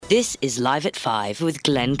This is Live at 5 with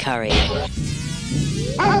Glenn Curry. What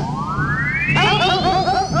do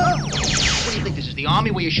you think this is, the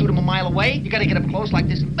army where you shoot them a mile away? You gotta get up close like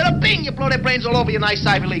this. Bada bing! You blow their brains all over your nice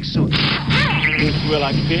Ivy League suit. You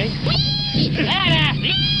like pig?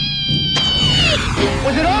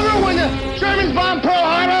 Was it over when the Germans bombed Pearl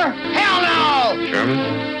Harbor? Hell no!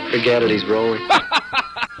 German? Forget it, he's rolling.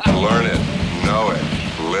 Learn it, know it,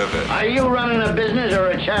 live it. Are you running a business or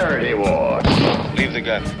a charity war? Leave the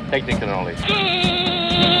gun. Take the cannoli.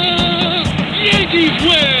 Yankees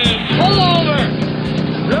win! Pull over!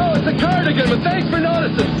 No, it's a cardigan, but thanks for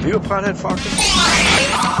noticing. Are you a pothead fucker?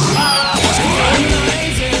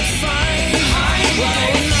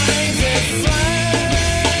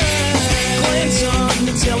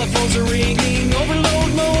 The telephones are ringing,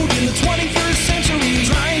 overload mode in the 21st century.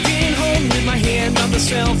 Driving home with my hand on the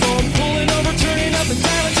cell phone, pulling over, turning up and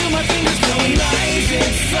dialing till my fingers blowing. Live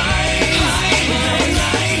at 5,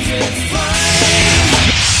 live at 5.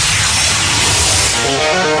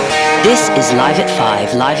 This is Live at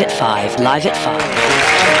 5, Live at 5, Live at 5.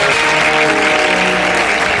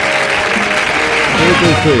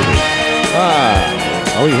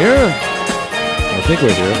 Are we here? I think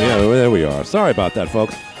we're here. Yeah, there we are. Sorry about that,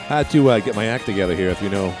 folks. Had to get my act together here. If you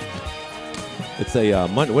know, it's a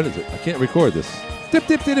Monday. What is it? I can't record this. Dip,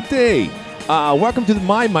 dip, dip, dip, day. Welcome to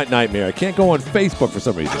my nightmare. I can't go on Facebook for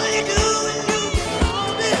some reason.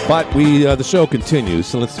 But the show continues,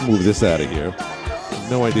 so let's move this out of here.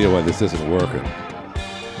 No idea why this isn't working.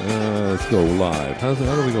 Let's go live. How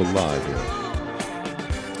do we go live here?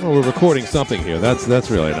 Oh, we're recording something here. That's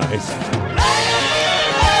really nice.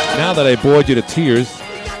 Now that I bored you to tears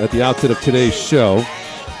at the outset of today's show,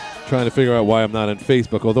 trying to figure out why I'm not on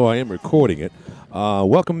Facebook, although I am recording it.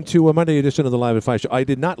 Welcome to a Monday edition of the Live at 5 show. I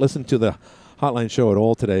did not listen to the hotline show at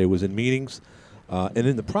all today. I was in meetings. And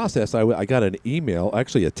in the process, I got an email,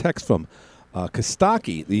 actually a text from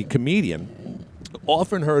Costaki, the comedian,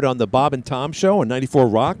 often heard on the Bob and Tom show on 94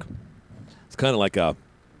 Rock. It's kind of like a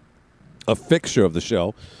fixture of the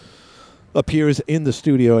show. Appears in the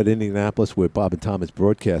studio at Indianapolis, where Bob and Tom is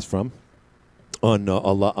broadcast from, on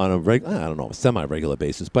a semi-regular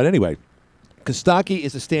basis. But anyway, Costaki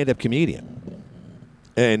is a stand-up comedian,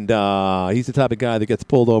 and he's the type of guy that gets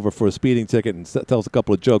pulled over for a speeding ticket and tells a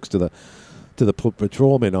couple of jokes to the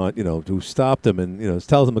patrolman on who stopped him, and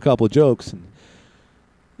tells him a couple of jokes. And,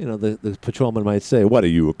 the patrolman might say, "What, are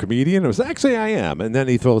you a comedian?" Or, "Actually, I am." And then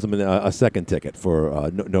he throws him a second ticket for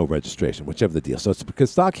no registration, whichever the deal. So it's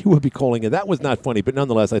Costaki would be calling in. That was not funny, but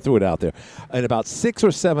nonetheless, I threw it out there. In about 6 or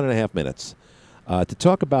 7.5 minutes to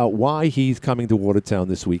talk about why he's coming to Watertown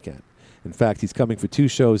this weekend. In fact, he's coming for 2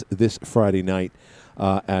 shows this Friday night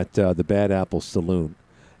at the Bad Apple Saloon.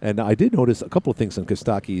 And I did notice a couple of things on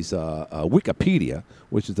Costaki's Wikipedia,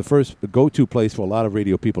 which is the first go-to place for a lot of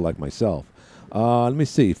radio people like myself. Let me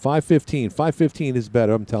see. 5:15. 5:15 is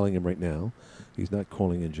better. I'm telling him right now. He's not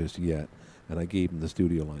calling in just yet. And I gave him the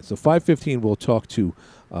studio line. So 5:15, we'll talk to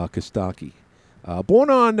Costaki. Born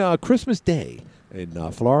on Christmas Day in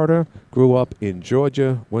Florida. Grew up in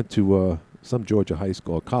Georgia. Went to some Georgia high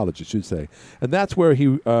school, or college, I should say. And that's where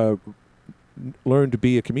he learned to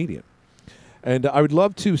be a comedian. And I would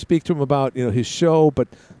love to speak to him about his show, but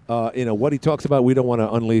what he talks about. We don't want to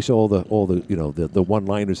unleash all the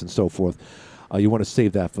one-liners and so forth. You want to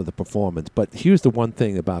save that for the performance. But here's the one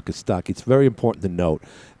thing about Costaki. It's very important to note.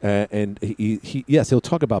 And he'll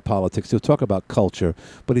talk about politics. He'll talk about culture.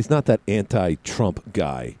 But he's not that anti-Trump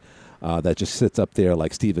guy that just sits up there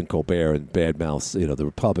like Stephen Colbert and badmouths, the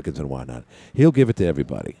Republicans and whatnot. He'll give it to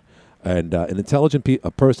everybody. And an intelligent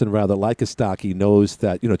person, rather, like Costaki, knows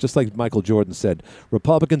that, just like Michael Jordan said,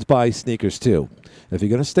 Republicans buy sneakers too. If you're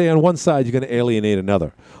going to stay on one side, you're going to alienate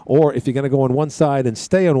another. Or if you're going to go on one side and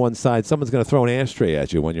stay on one side, someone's going to throw an ashtray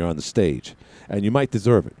at you when you're on the stage. And you might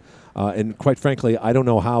deserve it. And quite frankly, I don't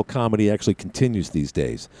know how comedy actually continues these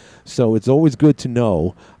days. So it's always good to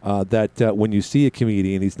know that when you see a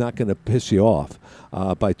comedian, he's not going to piss you off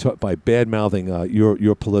by bad-mouthing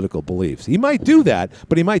your political beliefs. He might do that,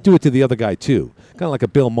 but he might do it to the other guy too. Kind of like a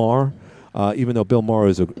Bill Maher. Even though Bill Maher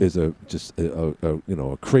is a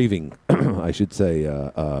craving, I should say,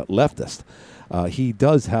 leftist, he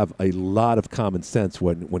does have a lot of common sense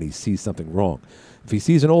when he sees something wrong. If he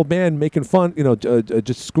sees an old man making fun,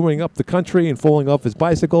 just screwing up the country and falling off his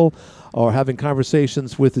bicycle, or having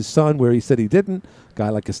conversations with his son where he said he didn't, a guy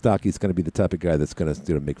like Costaki is going to be the type of guy that's going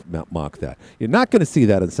to mock that. You're not going to see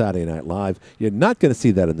that on Saturday Night Live. You're not going to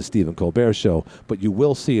see that on the Stephen Colbert Show, but you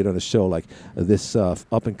will see it on a show like this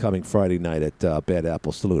up-and-coming Friday night at Bad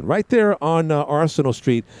Apple Saloon. Right there on Arsenal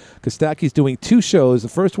Street, Costaki's doing 2 shows. The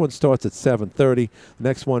first one starts at 7:30. The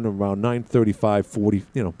next one around 9:35, 40,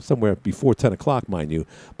 somewhere before 10 o'clock, mind you.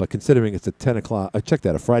 But considering it's at 10 o'clock, check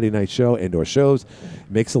that, a Friday night show, indoor shows,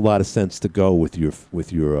 it makes a lot of sense to go with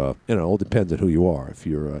your it all depends on who you are. If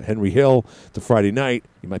you're Henry Hill, it's a Friday night,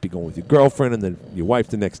 you might be going with your girlfriend and then your wife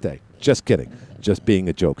the next day. Just kidding. Just being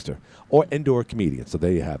a jokester. Or indoor comedian. So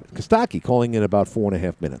there you have it. Costaki calling in about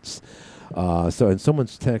 4.5 minutes. And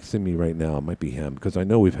someone's texting me right now. It might be him because I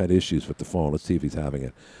know we've had issues with the phone. Let's see if he's having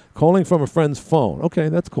it. Calling from a friend's phone. Okay,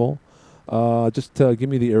 that's cool. Just give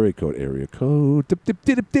me the area code. Area code. Dip, dip,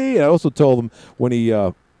 dip, dip, dip. I also told him when he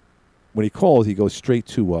calls, he goes straight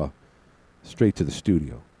to the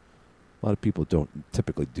studio. A lot of people don't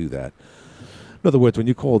typically do that. In other words, when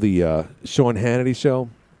you call the Sean Hannity show,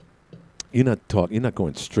 you're not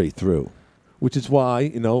going straight through, which is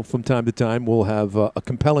why from time to time we'll have a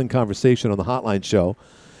compelling conversation on the Hotline show,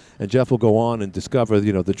 and Jeff will go on and discover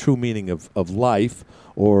the true meaning of life,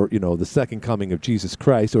 or the second coming of Jesus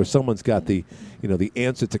Christ, or someone's got the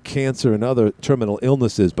answer to cancer and other terminal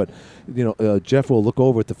illnesses. But Jeff will look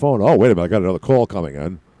over at the phone. Oh, wait a minute, I got another call coming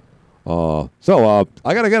in. I got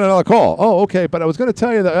to get another call. Oh, okay, but I was going to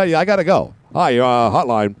tell you that I got to go. Hi,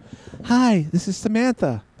 Hotline. Hi, this is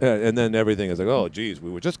Samantha. And then everything is like, oh, geez, we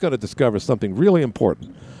were just going to discover something really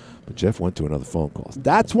important. But Jeff went to another phone call.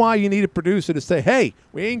 That's why you need a producer to say, hey,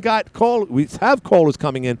 we have callers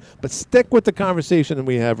coming in, but stick with the conversation that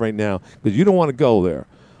we have right now, because you don't want to go there.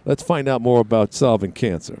 Let's find out more about solving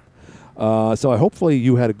cancer. So hopefully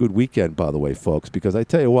you had a good weekend, by the way, folks, because I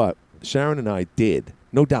tell you what, Sharon and I did,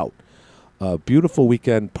 no doubt. Beautiful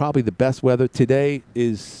weekend, probably the best weather. Today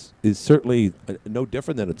is certainly no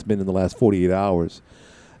different than it's been in the last 48 hours.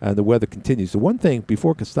 And the weather continues. The one thing,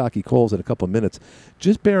 before Costaki calls in a couple of minutes,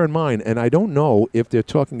 just bear in mind, and I don't know if they're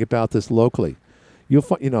talking about this locally.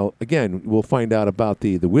 Again, we'll find out about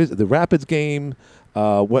the Rapids game,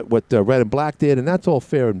 what Red and Black did, and that's all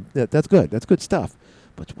fair, and that's good. That's good stuff.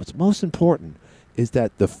 But what's most important is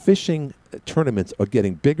that the fishing tournaments are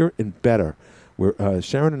getting bigger and better. Where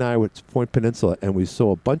Sharon and I were at Point Peninsula, and we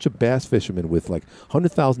saw a bunch of bass fishermen with like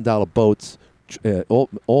 $100,000 boats,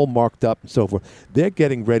 all marked up and so forth. They're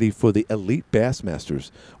getting ready for the Elite Bassmasters,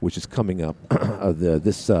 which is coming up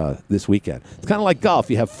this weekend. It's kind of like golf.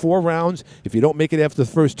 You have 4 rounds. If you don't make it after the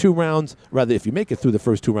first 2 rounds, rather, if you make it through the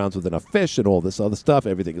first 2 rounds with enough fish and all this other stuff,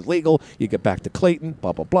 everything is legal. You get back to Clayton,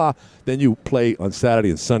 blah, blah, blah. Then you play on Saturday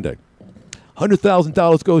and Sunday.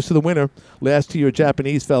 $100,000 goes to the winner. Last year, a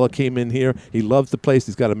Japanese fella came in here. He loves the place.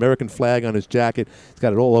 He's got an American flag on his jacket. He's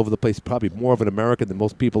got it all over the place. Probably more of an American than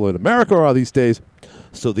most people in America are these days.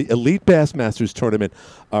 So the Elite Bassmasters Tournament,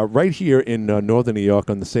 right here in northern New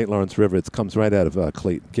York on the St. Lawrence River. It comes right out of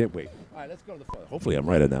Clayton. Can't wait. All right, let's go to the phone. Hopefully I'm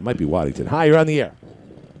right on that. Might be Waddington. Hi, you're on the air.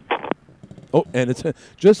 Oh, and it's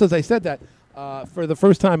just as I said that, for the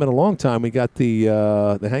first time in a long time, we got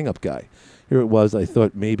the hang-up guy. Here it was. I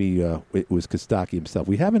thought maybe it was Costaki himself.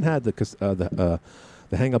 We haven't had the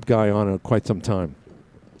hang-up guy on in quite some time.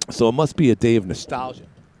 So it must be a day of nostalgia.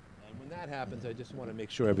 And when that happens, I just want to make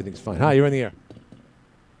sure everything's fine. Hi, you're in the air.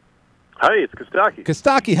 Hi, it's Costaki.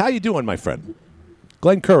 Costaki, how you doing, my friend?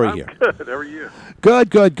 Glenn Curry here. Good. How are you?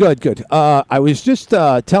 Good. I was just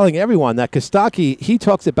telling everyone that Costaki, he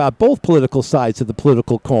talks about both political sides of the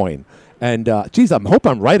political coin. And, geez, I hope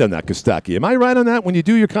I'm right on that, Costaki. Am I right on that when you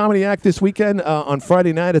do your comedy act this weekend on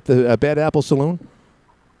Friday night at the Bad Apple Saloon?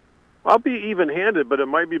 I'll be even-handed, but it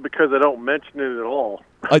might be because I don't mention it at all.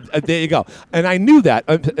 There you go. And I knew that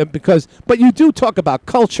but you do talk about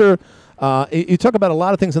culture. You talk about a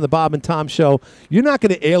lot of things on the Bob and Tom show. You're not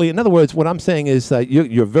going to alienate. In other words, what I'm saying is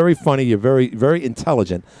you're very funny. You're very, very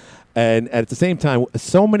intelligent. And at the same time,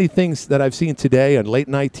 so many things that I've seen today on late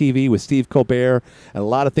night TV with Steve Colbert and a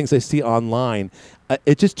lot of things I see online,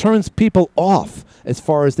 it just turns people off as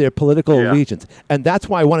far as their political allegiance. And that's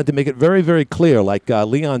why I wanted to make it very, very clear, like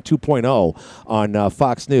Leon 2.0 on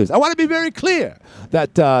Fox News. I want to be very clear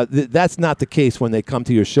that that's not the case when they come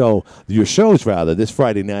to your shows, this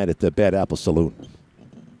Friday night at the Bad Apple Saloon.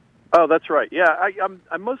 Oh, that's right. Yeah,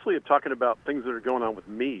 I'm mostly talking about things that are going on with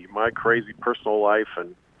me, my crazy personal life,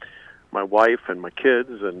 and my wife and my kids,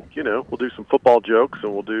 and we'll do some football jokes,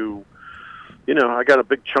 and we'll do I got a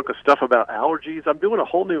big chunk of stuff about allergies. I'm doing a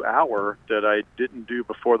whole new hour that I didn't do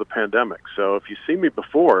before the pandemic. So if you see me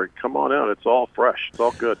before, come on out. It's all fresh. It's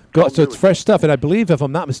all good. So it's fresh stuff. And I believe, if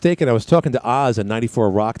I'm not mistaken, I was talking to Oz at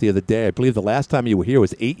 94 Rock the other day. I believe the last time you were here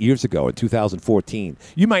was 8 years ago in 2014.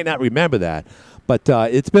 You might not remember that, but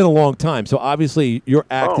it's been a long time. So obviously your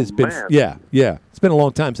act has been, man. yeah. It's been a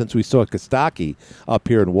long time since we saw Costaki up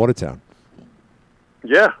here in Watertown.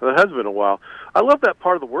 Yeah, that has been a while. I love that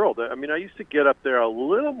part of the world. I mean, I used to get up there a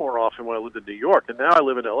little more often when I lived in New York, and now I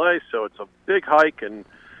live in L.A., so it's a big hike and,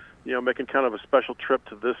 making kind of a special trip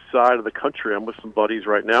to this side of the country. I'm with some buddies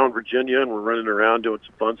right now in Virginia, and we're running around doing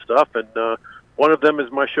some fun stuff, and one of them is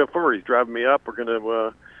my chauffeur. He's driving me up. We're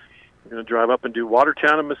going to drive up and do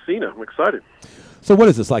Watertown and Messina. I'm excited. So what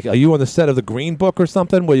is this, like, are you on the set of the Green Book or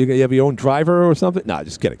something, where you have your own driver or something? No,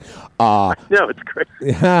 just kidding. No, it's crazy.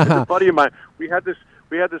 It's a buddy of mine. We had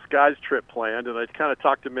this guy's trip planned, and I kind of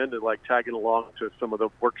talked him into like tagging along to some of the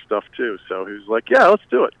work stuff too. So he was like, "Yeah, let's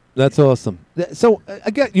do it." That's awesome. So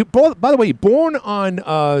again, you both, by the way, born on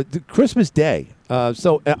the Christmas Day. I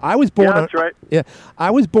was born. Yeah, that's right. Yeah,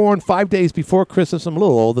 I was born 5 days before Christmas. I'm a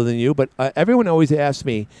little older than you, but everyone always asks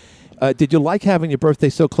me, did you like having your birthday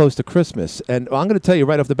so close to Christmas? And I'm going to tell you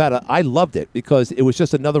right off the bat, I loved it because it was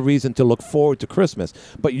just another reason to look forward to Christmas.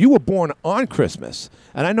 But you were born on Christmas,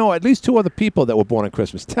 and I know at least 2 other people that were born on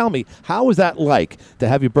Christmas. Tell me, how was that like to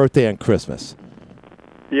have your birthday on Christmas?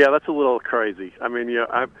 Yeah, that's a little crazy. I mean,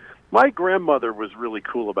 my grandmother was really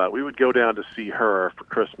cool about it. We would go down to see her for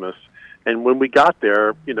Christmas, and when we got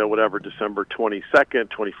there, December 22nd,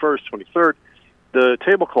 21st, 23rd, the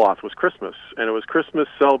tablecloth was Christmas, and it was Christmas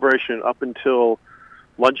celebration up until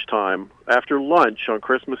lunchtime. After lunch on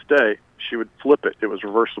Christmas Day, she would flip it. It was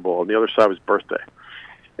reversible, and the other side was birthday.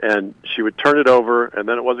 And she would turn it over, and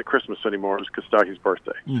then it wasn't Christmas anymore. It was Costaki's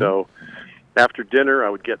birthday. Mm-hmm. So after dinner, I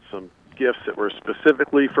would get some gifts that were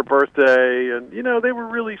specifically for birthday, and, they were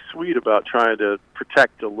really sweet about trying to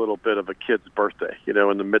protect a little bit of a kid's birthday,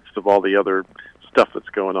 in the midst of all the other stuff that's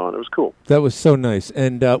going on. It was cool. That was so nice.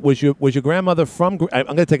 And was your grandmother from? I'm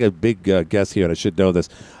going to take a big guess here, and I should know this.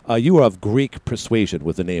 You were of Greek persuasion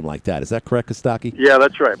with a name like that. Is that correct, Costaki? Yeah,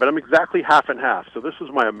 that's right. But I'm exactly half and half. So this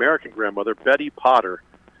was my American grandmother, Betty Potter,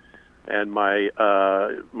 and my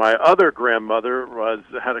other grandmother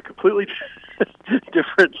had a completely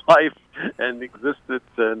different life and existence,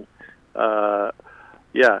 and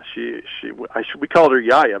we called her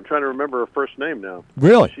Yaya. I'm trying to remember her first name now.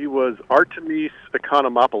 Really? She was Artemis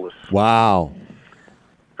Economopoulos. Wow.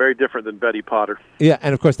 Very different than Betty Potter. Yeah,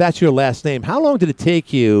 and of course that's your last name. How long did it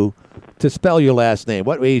take you to spell your last name?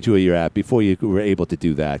 What age were you at before you were able to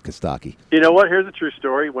do that, Costaki? You know what? Here's a true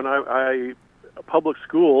story. When I public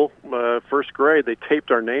school, first grade, they taped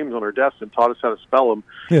our names on our desks and taught us how to spell them.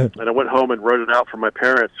 Yeah. And I went home and wrote it out for my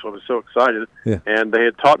parents. So I was so excited. Yeah. And they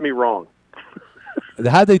had taught me wrong.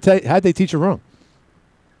 How'd they teach you wrong?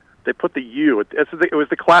 They put the U. It was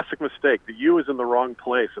the classic mistake. The U is in the wrong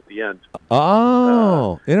place at the end.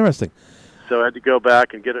 Oh, interesting. So I had to go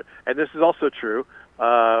back and get it. And this is also true.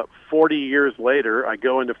 40 years later, I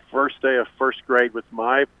go into first day of first grade with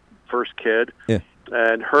my first kid. Yeah.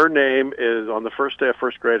 And her name is, on the first day of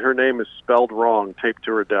first grade, her name is spelled wrong, taped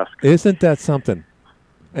to her desk. Isn't that something?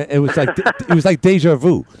 It was like deja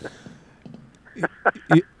vu.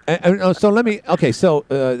 So let me. Okay, so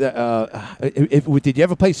did you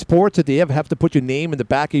ever play sports? Or did you ever have to put your name in the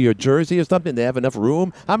back of your jersey or something? Did they have enough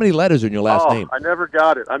room? How many letters are in your last name? I never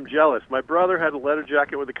got it. I'm jealous. My brother had a letter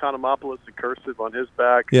jacket with Economopoulos in cursive on his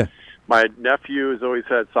back. Yeah. My nephew has always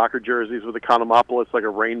had soccer jerseys with Economopoulos, like a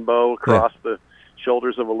rainbow across the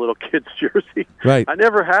shoulders of a little kid's jersey. Right. I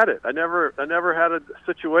never had it. I never had a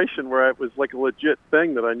situation where it was like a legit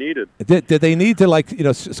thing that I needed. Did they need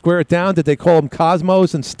to square it down? Did they call him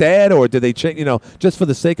Cosmos instead, or did they change? Just for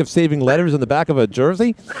the sake of saving letters on the back of a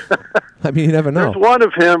jersey? I mean, you never know. There's one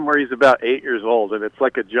of him where he's about 8 years old, and it's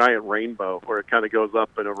like a giant rainbow where it kind of goes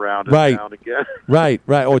up and around and down again. Right.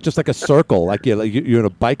 Or just like a circle, like you're in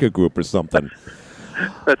a biker group or something.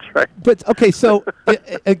 That's right. But, okay, so,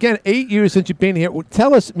 again, 8 years since you've been here.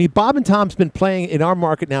 Tell us, Bob and Tom's been playing in our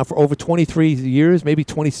market now for over 23 years, maybe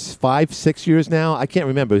 25, 6 years now. I can't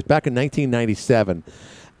remember. It was back in 1997.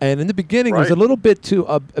 And in the beginning, it was a little bit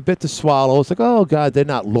a bit to swallow. It's like, oh, God, they're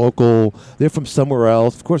not local. They're from somewhere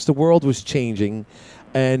else. Of course, the world was changing.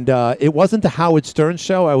 And it wasn't the Howard Stern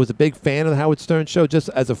show. I was a big fan of the Howard Stern show. Just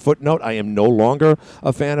as a footnote, I am no longer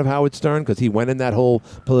a fan of Howard Stern because he went in that whole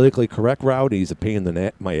politically correct route. He's a pain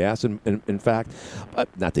in my ass, in fact.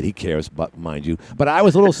 Not that he cares, but mind you. But I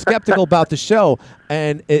was a little skeptical about the show.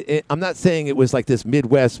 And I'm not saying it was like this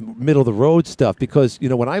Midwest, middle-of-the-road stuff because,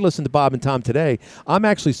 when I listen to Bob and Tom today, I'm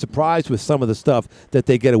actually surprised with some of the stuff that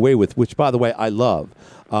they get away with, which, by the way, I love.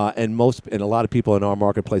 And a lot of people in our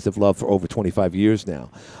marketplace have loved for over 25 years now.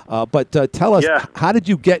 But tell us, how did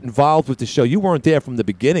you get involved with the show? You weren't there from the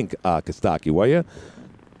beginning, Costaki, were you?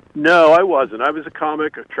 No, I wasn't. I was a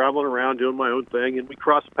comic traveling around doing my own thing, and we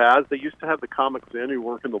crossed paths. They used to have the comics in who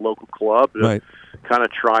work in the local club to kind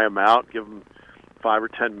of try them out, give them 5 or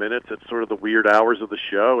 10 minutes at sort of the weird hours of the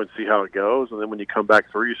show and see how it goes. And then when you come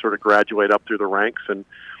back through, you sort of graduate up through the ranks. And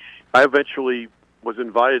I eventually was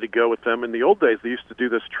invited to go with them. In the old days, they used to do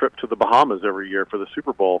this trip to the Bahamas every year for the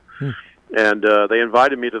Super Bowl. And they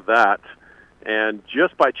invited me to that. And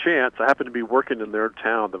just by chance, I happened to be working in their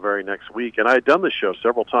town the very next week. And I had done the show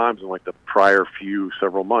several times in like the prior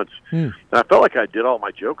several months. And I felt like I did all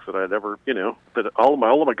my jokes that I'd ever, that all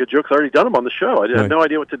of my good jokes, I already done them on the show. I had no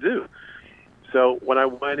idea what to do. So when I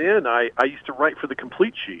went in, I used to write for the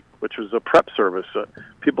Complete Sheet, which was a prep service.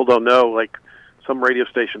 People don't know, like, some radio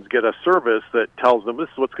stations get a service that tells them this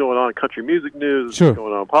is what's going on in country music news, this is what's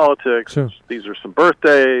going on in politics, these are some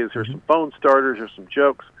birthdays, here's some phone starters, here's some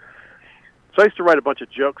jokes. So I used to write a bunch of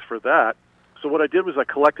jokes for that. So what I did was I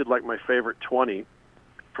collected like my favorite 20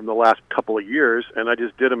 from the last couple of years, and I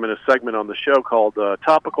just did them in a segment on the show called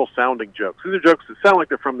Topical Sounding Jokes. These are jokes that sound like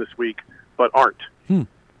they're from this week, but aren't. And,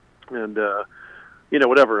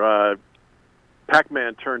 whatever.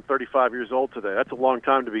 Pac-Man turned 35 years old today. That's a long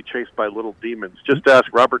time to be chased by little demons. Just ask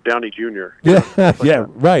Robert Downey Jr.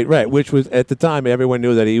 Right. Which was, at the time, everyone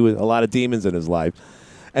knew that he was a lot of demons in his life.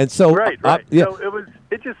 And so, right. So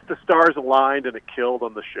it just the stars aligned and it killed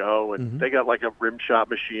on the show, and they got like a rim shot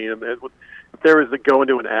machine. And if there was a go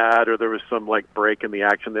into an ad or there was some like break in the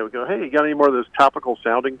action, they would go, "Hey, you got any more of those topical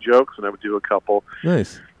sounding jokes?" And I would do a couple.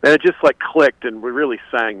 Nice. And it just like clicked, and we really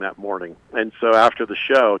sang that morning. And so after the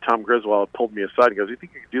show, Tom Griswold pulled me aside and goes, "You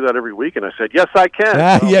think you can do that every week?" And I said, "Yes, I can."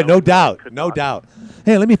 No doubt.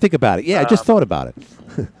 Hey, let me think about it. Yeah, I just thought about it.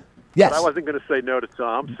 Yes. But I wasn't going to say no to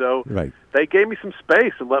Tom, so they gave me some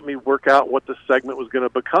space and let me work out what the segment was going to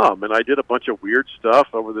become. And I did a bunch of weird stuff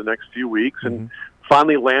over the next few weeks and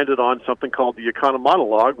finally landed on something called the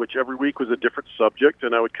Economonologue, which every week was a different subject,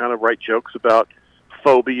 and I would kind of write jokes about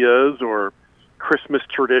phobias or Christmas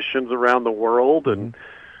traditions around the world. And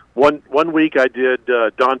one week I did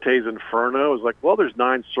Dante's Inferno. I was like, well, there's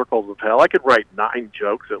 9 circles of hell. I could write 9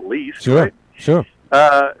 jokes at least. Sure. So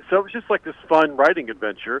it was just like this fun writing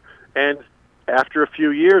adventure. And after a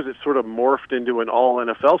few years, it sort of morphed into an all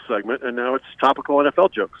NFL segment, and now it's topical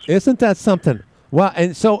NFL jokes. Isn't that something? Well,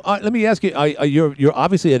 and so let me ask you: you're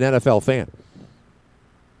obviously an NFL fan.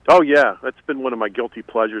 Oh yeah, that's been one of my guilty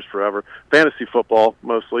pleasures forever. Fantasy football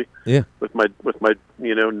mostly. Yeah. With my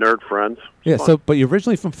nerd friends. Yeah. Fun. So, but you're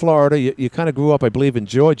originally from Florida. You kind of grew up, I believe, in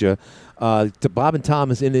Georgia. Bob and Tom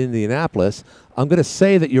is in Indianapolis. I'm going to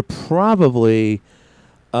say that you're probably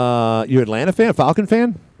you're Atlanta fan, Falcon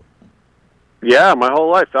fan. Yeah, my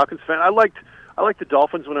whole life, Falcons fan. I liked the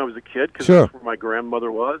Dolphins when I was a kid because that's where my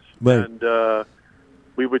grandmother was, and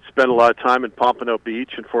we would spend a lot of time in Pompano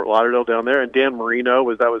Beach and Fort Lauderdale down there. And Dan Marino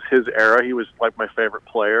was his era. He was like my favorite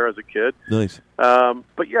player as a kid. Nice.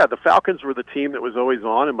 But yeah, the Falcons were the team that was always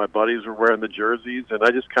on, and my buddies were wearing the jerseys, and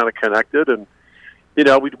I just kind of connected. And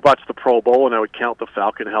we'd watch the Pro Bowl, and I would count the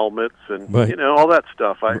Falcon helmets and all that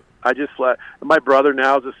stuff. I just my brother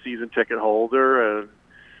now is a season ticket holder, and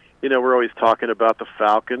we're always talking about the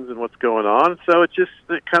Falcons and what's going on. So it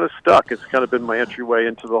kind of stuck. It's kind of been my entryway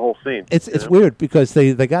into the whole scene. It's weird because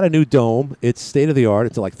they got a new dome. It's state of the art.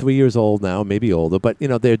 It's like 3 years old now, maybe older. But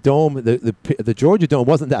their dome, the Georgia dome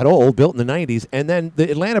wasn't that old, built in the 90s. And then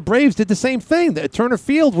the Atlanta Braves did the same thing. The Turner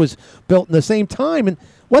Field was built in the same time. And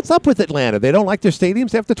what's up with Atlanta? They don't like their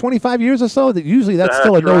stadiums after 25 years or so. Usually that's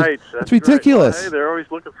still a no. That's ridiculous. Right. Hey, they're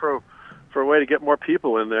always looking for a way to get more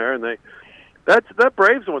people in there, and that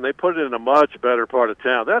Braves one, they put it in a much better part of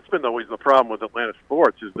town. That's been always the problem with Atlanta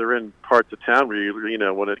sports, is they're in parts of town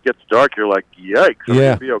where when it gets dark, you're like, yikes, are we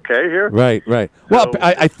going to be okay here? Right. So well,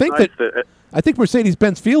 I think I think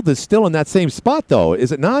Mercedes-Benz Field is still in that same spot, though,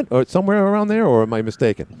 is it not? Or somewhere around there, or am I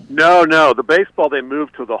mistaken? No. The baseball, they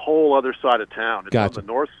moved to the whole other side of town. It's Gotcha. on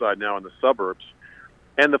the north side now in the suburbs.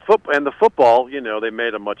 And the football, they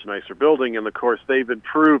made a much nicer building, and of course they've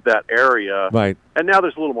improved that area. Right. And now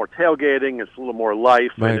there's a little more tailgating, it's a little more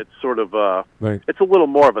life, Right. and it's sort of Right. it's a little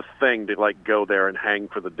more of a thing to like go there and hang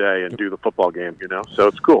for the day and do the football game, So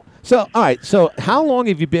it's cool. So, all right. So, how long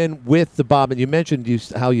have you been with the Bob? And you mentioned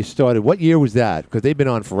how you started. What year was that? Because they've been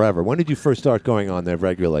on forever. When did you first start going on there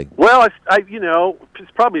regularly? Well,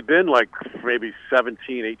 it's probably been like maybe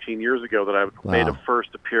 17, 18 years ago that I made a first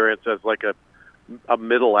appearance as like a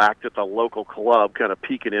middle act at the local club, kind of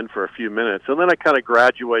peeking in for a few minutes. And then I kind of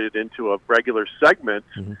graduated into a regular segment.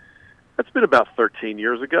 Mm-hmm. That's been about 13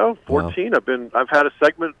 years ago, 14. Wow. I've had a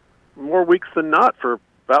segment more weeks than not for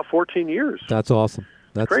about 14 years. That's awesome.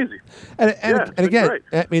 That's crazy. And again, great.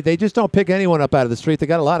 I mean, they just don't pick anyone up out of the street. They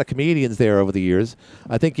got a lot of comedians there over the years.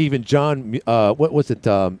 I think even John, what was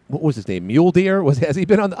his name? Mule Deer? Has he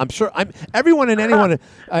been on? I'm sure. Everyone and anyone.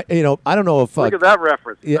 I don't know if. Look at that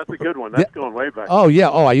reference. That's a good one. That's going way back. Oh yeah.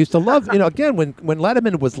 Oh, I used to love. Again, when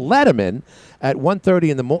Letterman was Letterman at 1:30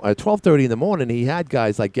 in the 12:30 in the morning, he had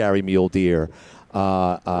guys like Gary Mule Deer.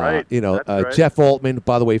 Right. Jeff Altman,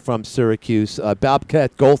 by the way, from Syracuse.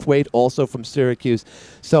 Bobcat Goldthwait, also from Syracuse.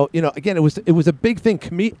 So, again, it was a big thing.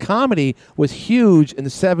 Comedy was huge in the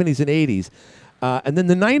 70s and 80s. And then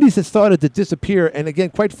the 90s it started to disappear. And again,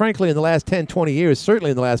 quite frankly, in the last 10, 20 years, certainly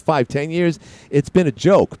in the last 5, 10 years, it's been a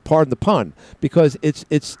joke, pardon the pun, because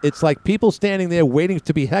it's like people standing there waiting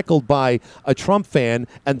to be heckled by a Trump fan,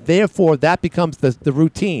 and therefore that becomes the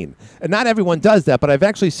routine. And not everyone does that, but I've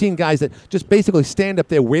actually seen guys that just basically stand up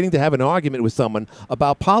there waiting to have an argument with someone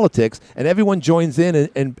about politics, and everyone joins in,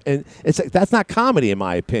 and it's like, that's not comedy, in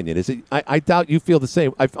my opinion. Is it? I doubt you feel the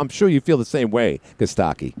same. I'm sure you feel the same way,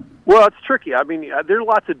 Costaki. Well, it's tricky. I mean, there are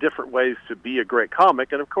lots of different ways to be a great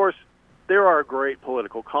comic, and of course, there are great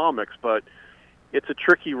political comics, but it's a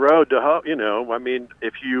tricky road to, I mean,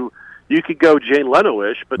 if you could go Jay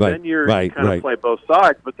Leno-ish, but then you kind of play both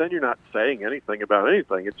sides, but then you're not saying anything about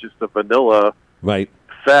anything. It's just a vanilla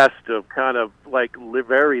fest of kind of like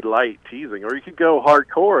very light teasing. Or you could go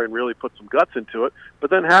hardcore and really put some guts into it,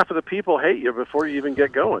 but then half of the people hate you before you even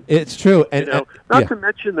get going. It's true. And not to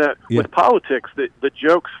mention that with politics, the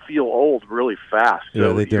jokes feel old really fast.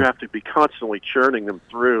 So they do. You have to be constantly churning them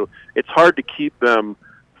through. It's hard to keep them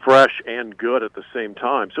fresh and good at the same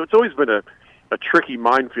time. So it's always been a tricky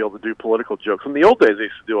minefield to do political jokes. In the old days, I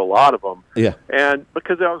used to do a lot of them. Yeah. And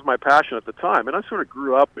because that was my passion at the time. And I sort of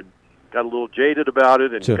grew up and got a little jaded about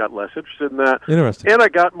it and got less interested in that. Interesting. And I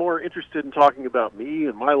got more interested in talking about me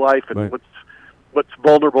and my life and what's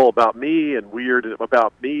vulnerable about me and weird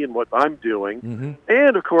about me and what I'm doing. Mm-hmm.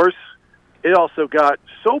 And, of course, it also got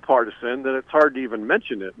so partisan that it's hard to even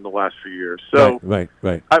mention it in the last few years. So, right.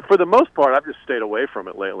 For the most part, I've just stayed away from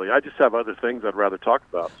it lately. I just have other things I'd rather talk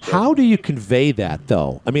about. So. How do you convey that,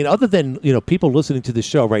 though? I mean, other than, people listening to the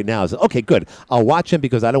show right now is, okay, good, I'll watch him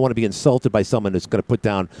because I don't want to be insulted by someone that's going to put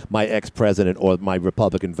down my ex-president or my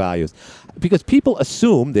Republican values. Because people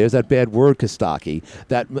assume, there's that bad word, Costaki,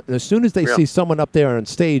 that as soon as they see someone up there on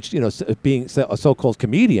stage, being a so-called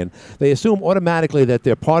comedian, they assume automatically that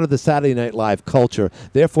they're part of the Saturday Night Live culture.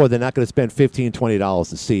 Therefore, they're not going to spend $15, $20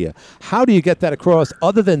 to see you. How do you get that across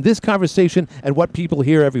other than this conversation and what people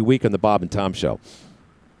hear every week on the Bob and Tom Show?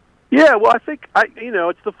 Yeah, well, I think,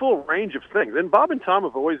 it's the full range of things. And Bob and Tom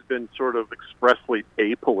have always been sort of expressly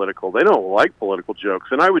apolitical. They don't like political jokes.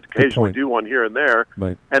 And I would occasionally do one here and there.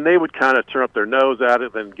 Right. And they would kind of turn up their nose at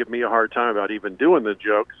it and give me a hard time about even doing the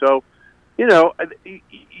joke. So,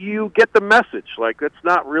 you get the message. Like, it's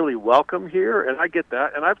not really welcome here. And I get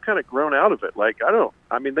that. And I've kind of grown out of it. Like,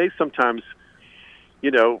 they sometimes,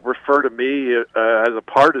 refer to me as a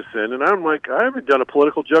partisan. And I'm like, I haven't done a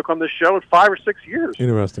political joke on this show in 5 or 6 years.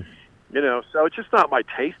 Interesting. So it's just not my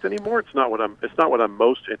taste anymore. It's not what I'm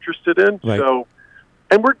most interested in. Right. So,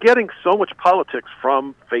 and we're getting so much politics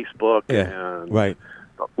from Facebook and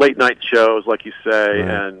late night shows, like you say,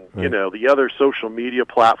 and the other social media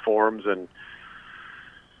platforms, and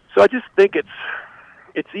so I just think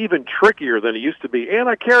it's even trickier than it used to be, and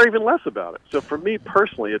I care even less about it. So for me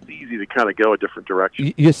personally, it's easy to kind of go a different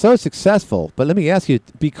direction. You're so successful, but let me ask you,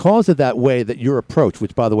 because of that way that your approach,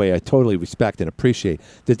 which by the way I totally respect and appreciate,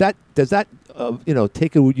 does that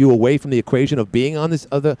take you away from the equation of being on this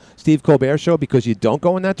other Steve Colbert show because you don't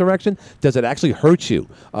go in that direction? Does it actually hurt you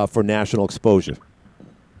for national exposure?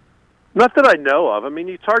 Not that I know of. I mean,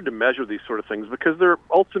 it's hard to measure these sort of things because they're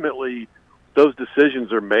ultimately, those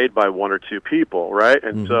decisions are made by one or two people, right?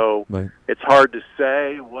 And so it's hard to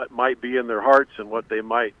say what might be in their hearts and what they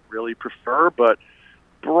might really prefer. But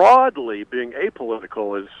broadly, being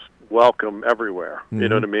apolitical is welcome everywhere. You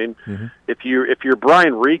know what I mean? If you're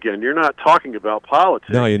Brian Regan, you're not talking about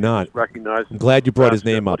politics. No, you're not. Recognize. I'm glad you brought his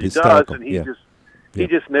name up. He Hysterical. does, and he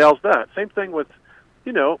just nails that. Same thing with,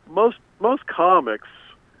 most comics.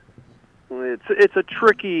 It's a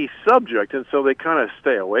tricky subject, and so they kind of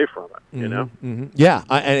stay away from it. You know. Yeah,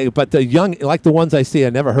 but the young, like the ones I see, I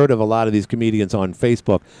never heard of a lot of these comedians on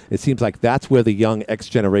Facebook. It seems like that's where the young X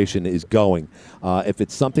generation is going. If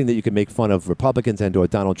it's something that you can make fun of Republicans and or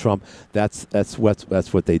Donald Trump, that's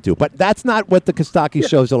what they do. But that's not what the Costaki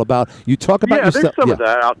show is all about. You talk about yourself. There's some of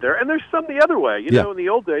that out there, and there's some the other way. You know, in the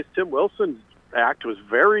old days, Tim Wilson's act was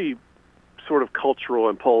very sort of cultural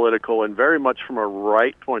and political and very much from a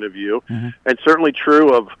right point of view, and certainly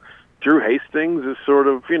true of Drew Hastings is sort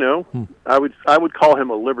of, I would call him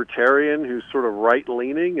a libertarian who's sort of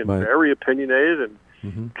right-leaning and very opinionated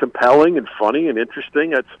and compelling and funny and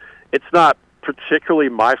interesting. It's not particularly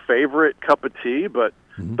my favorite cup of tea, but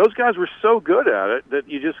those guys were so good at it that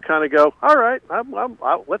you just kind of go, all right,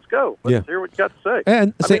 let's go. Let's hear what you got to say.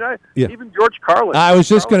 And even George Carlin. I was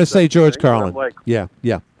just going to say George Carlin.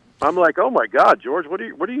 I'm like, oh my God, George, what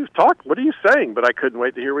are you saying? But I couldn't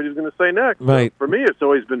wait to hear what he was going to say next. Right. So for me, it's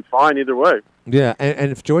always been fine either way. Yeah,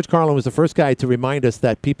 and if George Carlin was the first guy to remind us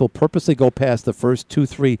that people purposely go past the first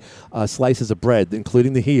 2-3 slices of bread,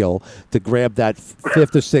 including the heel, to grab that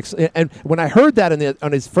fifth or sixth. And when I heard that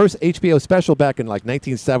on his first HBO special back in like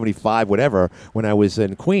 1975, whatever, when I was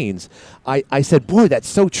in Queens, I said, boy, that's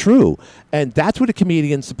so true. And that's what a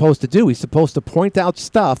comedian's supposed to do. He's supposed to point out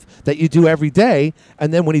stuff that you do every day,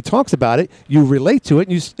 and then when he talks about it, you relate to it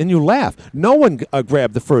and you laugh. No one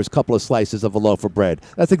grabbed the first couple of slices of a loaf of bread.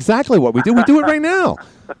 That's exactly what we do. We do it right now.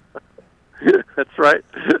 That's right.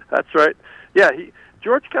 Yeah,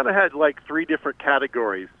 George kind of had like 3 different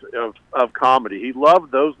categories of comedy. He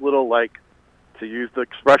loved those little, like, to use the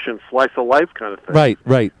expression, slice of life kind of thing.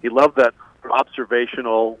 Right. He loved that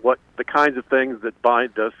observational, the kinds of things that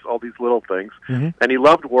bind us, all these little things. And he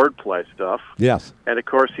loved wordplay stuff. Yes. And of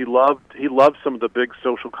course he loved some of the big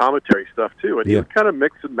social commentary stuff too. And he would kind of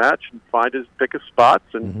mix and match and pick his spots,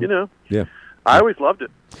 and I always loved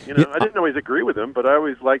it. I didn't always agree with him, but I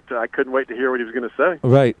always I couldn't wait to hear what he was going to say.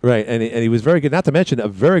 Right. And he was very good, not to mention a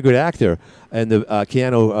very good actor in the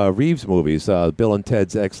Keanu Reeves movies, Bill and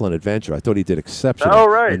Ted's Excellent Adventure. I thought he did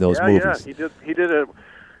exceptionally in those movies. Yeah,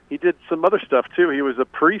 he did some other stuff too. He was a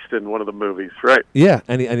priest in one of the movies, right? Yeah,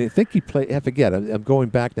 and I think he played. I forget. I'm going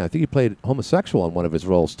back now. I think he played homosexual in one of his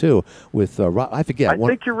roles too. With I forget. I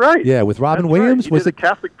think you're right. Yeah, with Robin Williams. Right. He was a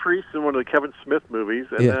Catholic priest in one of the Kevin Smith movies,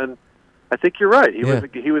 and then I think you're right. He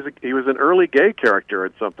was an early gay character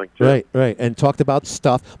in something too. Right, and talked about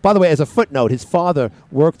stuff. By the way, as a footnote, his father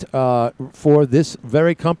worked for this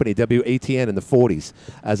very company, WATN, in the 40s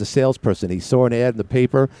as a salesperson. He saw an ad in the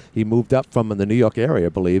paper. He moved up from the New York area, I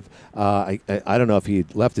believe. I don't know if he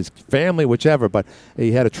left his family, whichever, but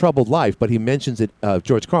he had a troubled life. But he mentions it.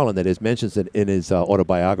 George Carlin, that is, mentions it in his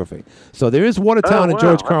autobiography. So there is Watertown and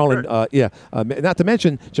George Carlin. Not to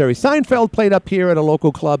mention Jerry Seinfeld played up here at a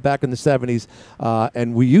local club back in the 70s.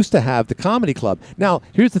 And we used to have the Comedy Club. Now,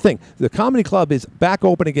 here's the thing. The Comedy Club is back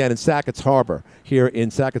open again in Sackett's Harbor, here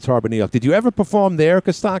in Sackett's Harbor, New York. Did you ever perform there,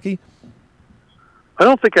 Costaki? I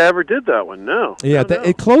don't think I ever did that one, no. Yeah,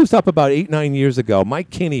 it closed up about 8-9 years ago.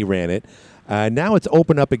 Mike Kinney ran it. Now it's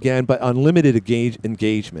open up again, but unlimited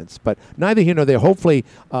engagements. But neither here nor there. Hopefully,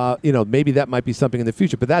 maybe that might be something in the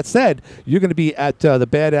future. But that said, you're going to be at the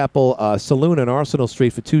Bad Apple Saloon on Arsenal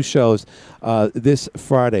Street for 2 shows this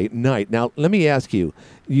Friday night. Now, let me ask you.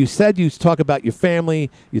 You said you talk about your family,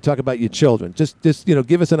 you talk about your children. Just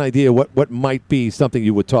give us an idea what might be something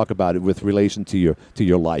you would talk about with relation to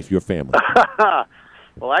your life, your family.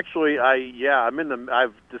 Well, actually,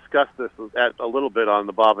 I've discussed this a little bit on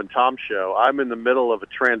the Bob and Tom show. I'm in the middle of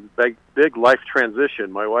a big life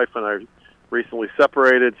transition. My wife and I recently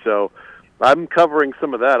separated, so I'm covering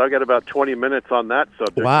some of that. I've got about 20 minutes on that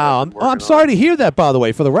subject. Wow. I'm sorry to hear that, by the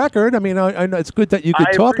way, for the record. I mean, I know it's good that you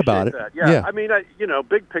could talk about it. That. Yeah. I mean,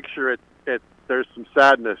 big picture, there's some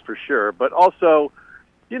sadness for sure, but also,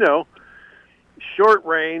 short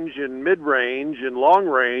range and mid range and long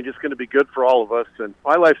range is going to be good for all of us. And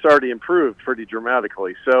my life's already improved pretty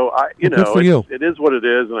dramatically. So it is what it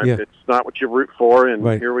is, and it's not what you root for. And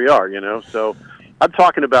here we are, So I'm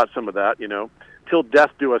talking about some of that, till death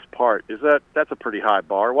do us part. That's a pretty high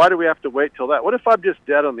bar. Why do we have to wait till that? What if I'm just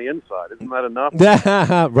dead on the inside? Isn't that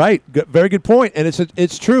enough? Right. Very good point. And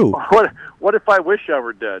it's true. What if I wish I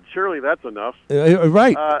were dead? Surely that's enough.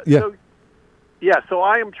 Right. So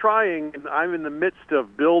I am trying, and I'm in the midst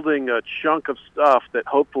of building a chunk of stuff that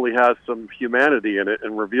hopefully has some humanity in it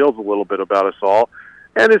and reveals a little bit about us all.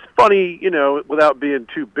 And it's funny, without being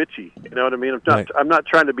too bitchy. You know what I mean? I'm not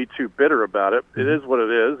trying to be too bitter about it. It is what it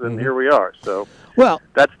is, and here we are. So, well,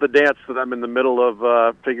 that's the dance that I'm in the middle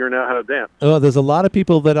of figuring out how to dance. Oh, there's a lot of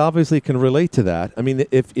people that obviously can relate to that. I mean,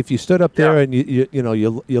 if you stood up there and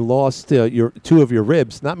you lost your two of your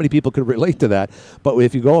ribs, not many people could relate to that. But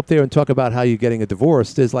if you go up there and talk about how you're getting a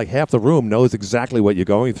divorce, there's like half the room knows exactly what you're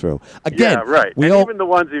going through. Again, yeah, right. And even the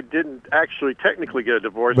ones who didn't actually technically get a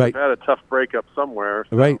divorce have had a tough breakup somewhere.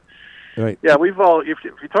 So. Right. Yeah, we've all. If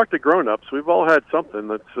you talk to grown-ups, we've all had something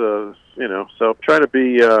that's So trying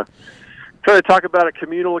to talk about a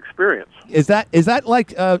communal experience. Is that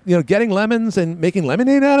like getting lemons and making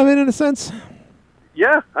lemonade out of it in a sense?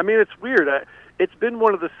 Yeah, I mean it's weird. It's been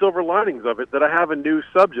one of the silver linings of it that I have a new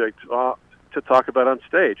subject to talk about on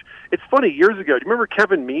stage. It's funny. Years ago, do you remember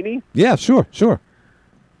Kevin Meaney? Yeah, sure.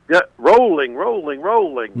 Yeah, rolling.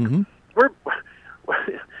 Mm-hmm.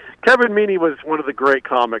 Kevin Meaney was one of the great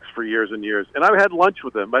comics for years and years, and I had lunch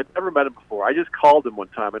with him. I'd never met him before. I just called him one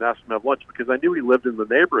time and asked him to have lunch because I knew he lived in the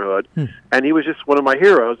neighborhood, and he was just one of my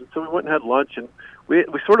heroes. And so we went and had lunch, and we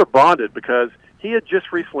sort of bonded because he had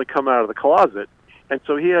just recently come out of the closet, and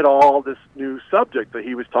so he had all this new subject that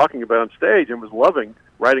he was talking about on stage and was loving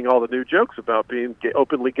writing all the new jokes about being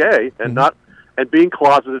openly gay and and being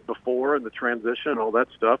closeted before and the transition and all that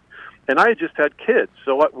stuff. And I had just had kids,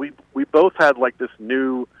 so we both had like this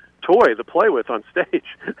new toy to play with on stage,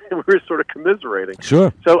 and we were sort of commiserating.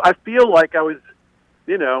 Sure. So I feel like I was,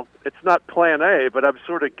 it's not plan A, but I'm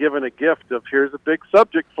sort of given a gift of here's a big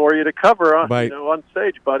subject for you to cover on, on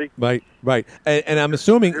stage, buddy. Right. And I'm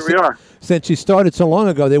assuming here we are. Since you started so long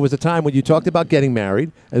ago, there was a time when you talked about getting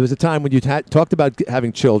married. There was a time when you talked about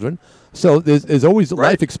having children. So there's always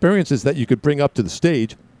life experiences that you could bring up to the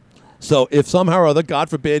stage. So if somehow or other, God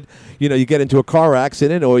forbid, you get into a car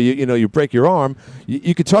accident or you break your arm,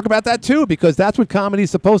 you could talk about that too, because that's what comedy is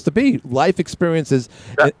supposed to be: life experiences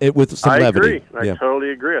with some levity. I agree. I totally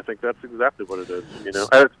agree. I think that's exactly what it is.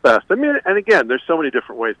 At its best. I mean, and again, there's so many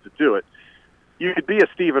different ways to do it. You could be a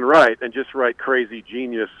Stephen Wright and just write crazy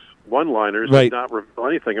genius one-liners and not reveal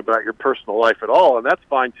anything about your personal life at all, and that's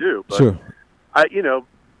fine too. But sure.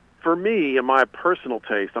 For me, in my personal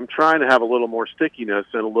taste, I'm trying to have a little more stickiness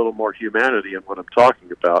and a little more humanity in what I'm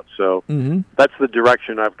talking about. So that's the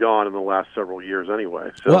direction I've gone in the last several years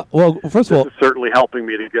anyway. So well, first of all, this is certainly helping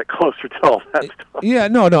me to get closer to all that stuff. Yeah,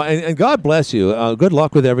 no, and God bless you. Good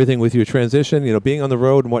luck with everything with your transition, being on the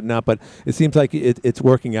road and whatnot, but it seems like it's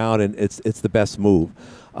working out and it's the best move.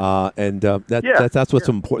 That's what's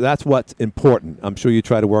important. That's what's important. I'm sure you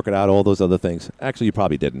try to work it out. All those other things. Actually, you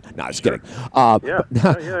probably didn't. No, just kidding.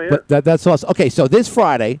 But that's awesome. Okay, so this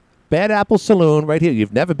Friday, Bad Apple Saloon, right here.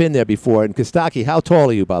 You've never been there before. And Costaki, how tall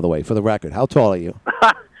are you, by the way, for the record? How tall are you?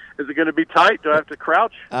 Is it going to be tight? Do I have to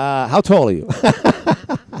crouch? How tall are you?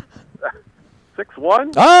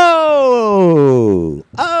 6'1".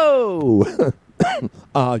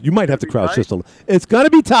 You might have to crouch just a little. It's going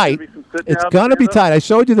to be tight. It's going to be tight. I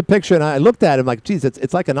showed you the picture, and I looked at him like, geez,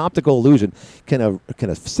 it's like an optical illusion. Can a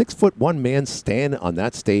 6'1" man stand on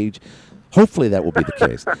that stage? Hopefully that will be the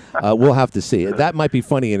case. We'll have to see. That might be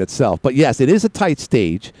funny in itself. But, yes, it is a tight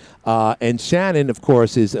stage. And Shannon, of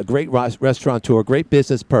course, is a great restaurateur, great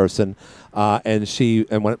business person.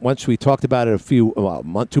 Once we talked about it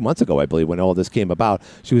 2 months ago, I believe, when all this came about,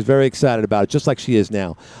 she was very excited about it, just like she is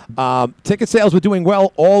now. Ticket sales were doing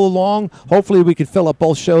well all along. Hopefully we can fill up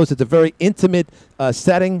both shows. It's a very intimate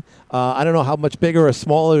setting. I don't know how much bigger or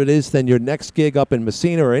smaller it is than your next gig up in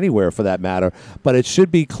Messina or anywhere for that matter, but it should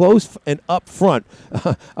be close and up front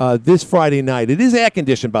this Friday night. It is air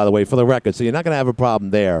conditioned, by the way, for the record, so you're not going to have a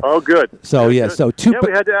problem there. Oh, good. So, we had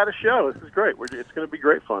to add a show. This is great. It's going to be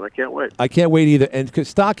great fun. I can't wait. I can't wait either. And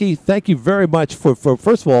Costaki, thank you very much for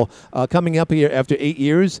first of all, coming up here after 8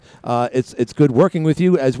 years. It's good working with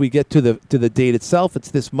you as we get to the date itself.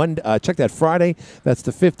 It's this Monday. Check that Friday. That's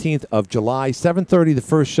the 15th of July, 7:30, the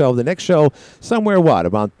first show. The next show, somewhere,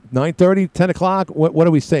 about 9:30, 10 o'clock? What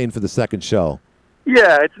are we saying for the second show?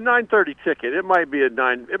 Yeah, it's 9:30 ticket. It might be a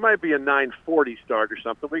 9:40 start or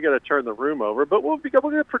something. We got to turn the room over, but we'll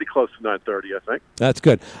get pretty close to 9:30, I think. That's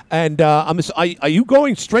good. And are you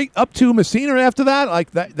going straight up to Messina after that?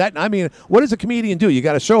 Like that? I mean, what does a comedian do? You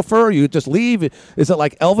got a chauffeur? You just leave? Is it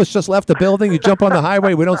like Elvis just left the building? You jump on the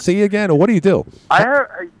highway, we don't see you again, or what do you do? I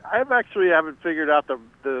haven't figured out the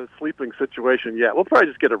sleeping situation yet. We'll probably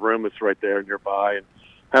just get a room that's right there nearby and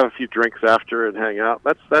have a few drinks after and hang out.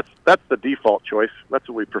 That's the default choice. That's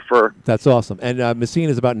what we prefer. That's awesome. And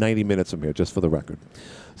Messina is about 90 minutes from here, just for the record.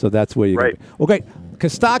 So that's where you Right. go. Well, great.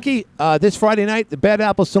 Costaki, this Friday night, the Bad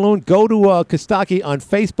Apple Saloon. Go to Costaki on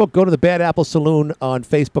Facebook. Go to the Bad Apple Saloon on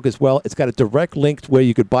Facebook as well. It's got a direct link to where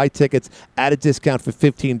you could buy tickets at a discount for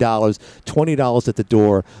 $15, $20 at the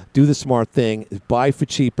door. Do the smart thing. Buy for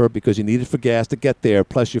cheaper because you need it for gas to get there,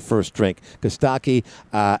 plus your first drink. Costaki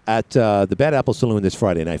at the Bad Apple Saloon this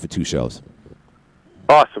Friday night for 2 shows.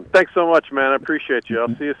 Awesome. Thanks so much, man. I appreciate you.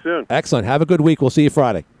 I'll see you soon. Excellent. Have a good week. We'll see you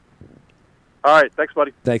Friday. All right. Thanks,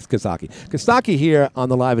 buddy. Thanks, Costaki. Costaki here on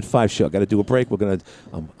the Live at 5 show. Got to do a break. We're going to,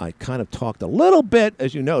 I kind of talked a little bit,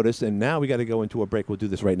 as you noticed, and now we got to go into a break. We'll do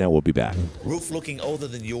this right now. We'll be back. Roof looking older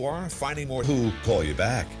than you are? Finding more who call you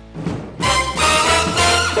back.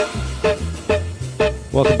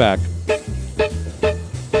 Welcome back.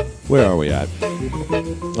 Where are we at?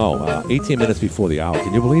 18 minutes before the hour.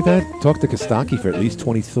 Can you believe that? Talk to Costaki for at least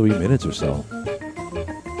 23 minutes or so.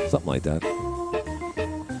 Something like that.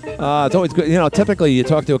 It's always good. You know, typically you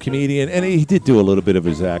talk to a comedian, and he did do a little bit of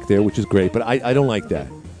his act there, which is great, but I don't like that.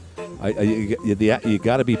 You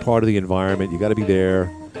got to be part of the environment. You got to be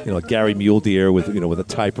there. You know, like Gary Mule Deer with a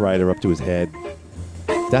typewriter up to his head.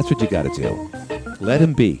 That's what you got to do. Let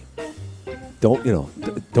him be.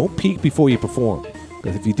 Don't peek before you perform.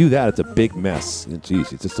 Because if you do that, it's a big mess. And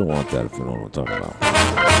geez, you just don't want that if you know what I'm talking about.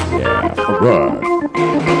 Yeah, all right.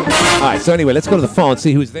 All right, so anyway, let's go to the phone,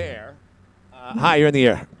 see who's there. Hi, you're in the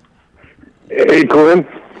air. Hey, Glenn.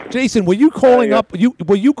 Jason, were you calling up?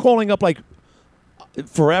 Were you calling up like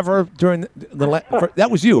forever during that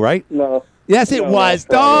was you, right? No. Yes, it was.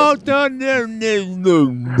 No. But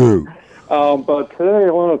today I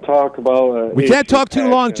want to talk about. We can't talk too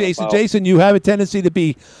long, Jason. Jason, you have a tendency to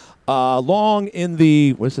be long in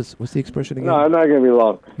the. What's the expression again? No, I'm not going to be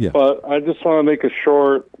long. Yeah. But I just want to make a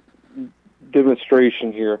short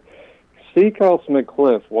demonstration here. City Councilman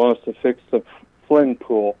Cliff wants to fix the Flynn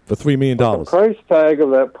pool. For $3 million. The price tag of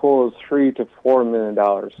that pool is $3 to $4 million.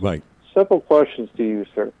 Right. Simple questions to you,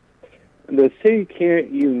 sir. The city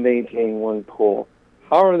can't even maintain one pool.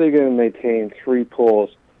 How are they going to maintain 3 pools?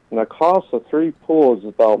 And the cost of 3 pools is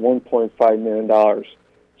about $1.5 million.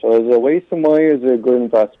 So is it a waste of money or is it a good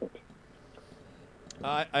investment?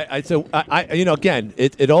 Again,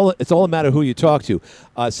 it's all a matter of who you talk to.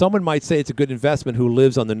 Someone might say it's a good investment who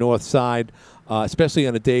lives on the north side, especially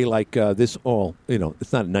on a day like this.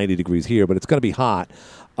 It's not 90 degrees here, but it's going to be hot.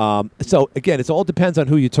 So again, it all depends on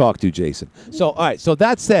who you talk to, Jason. So all right. So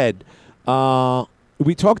that said,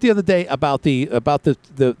 we talked the other day about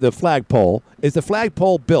the flagpole. Is the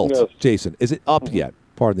flagpole built, Yes. Jason? Is it up yet?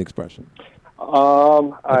 Pardon the expression.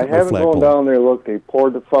 I haven't gone down there and looked. They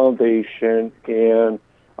poured the foundation, and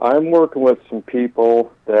I'm working with some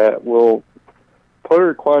people that will put a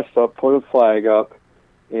request up, put a flag up,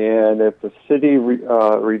 and if the city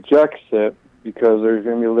rejects it, because there's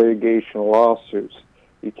going to be litigation lawsuits,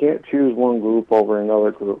 you can't choose one group over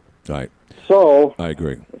another group. Right. So I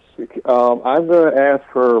agree. I'm going to ask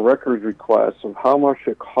for a record request of how much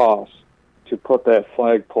it costs to put that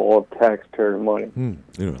flagpole of taxpayer money.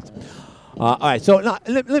 All right, so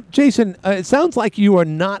Jason, it sounds like you are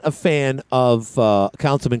not a fan of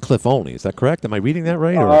Councilman Cliff only. Is that correct? Am I reading that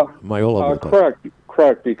right, or am I all over the place?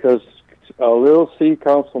 Correct, because little C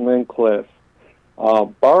Councilman Cliff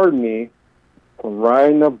barred me from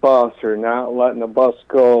riding the bus or not letting the bus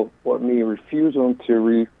go, with me refusing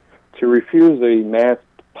to refuse a mask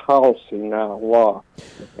policy, not a law.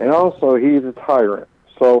 And also, he's a tyrant.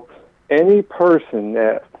 So any person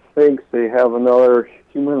that thinks they have another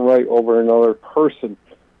human right over another person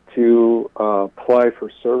to apply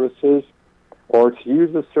for services or to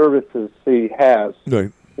use the services the city has.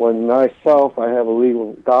 Right. When myself, I have a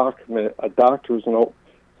legal document, a doctor's note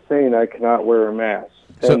saying I cannot wear a mask.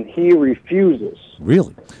 And he refuses.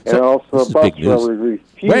 Really? And also the bus driver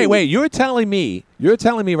refuses. Wait, you're telling me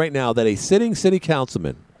right now that a sitting city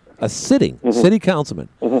councilman city councilman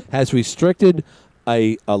has restricted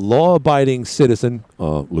a law-abiding citizen,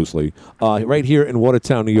 loosely, right here in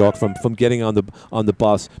Watertown, New York, from getting on the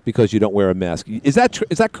bus because you don't wear a mask. Is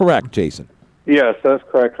that correct, Jason? Yes, that's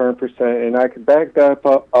correct, 100%. And I can back that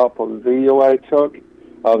up with a video I took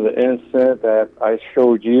of the incident that I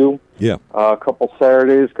showed you a couple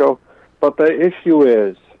Saturdays ago. But the issue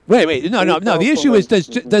is... Wait, no. The issue is,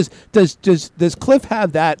 does Cliff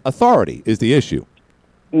have that authority, is the issue?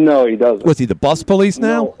 No, he doesn't. Was he the bus police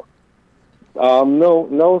now?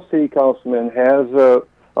 No city councilman has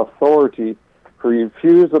authority to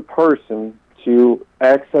refuse a person to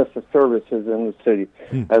access the services in the city,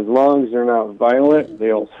 as long as they're not violent, they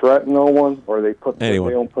don't threaten no one, or they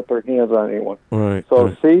don't put their hands on anyone. Right.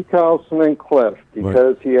 So city councilman Cliff,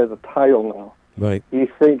 because he has a title now, right, he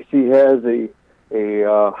thinks he has a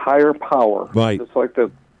higher power, right, just like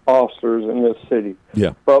the officers in this city.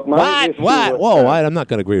 Yeah. But my issue with Whoa! that- I'm not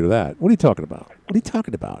going to agree with that. What are you talking about? What are you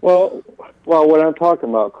talking about? Well, what I'm talking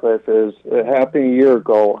about, Cliff, is it happened a year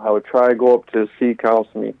ago. I would try to go up to the city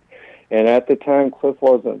council meeting, and at the time, Cliff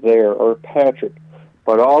wasn't there, or Patrick,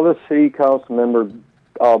 but all the city council members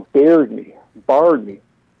barred me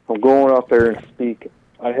from going up there and speaking.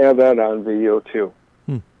 I have that on video, too.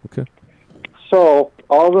 Okay. So,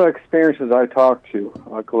 all the experiences I talked to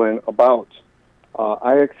Glenn about,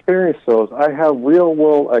 I experienced those. I have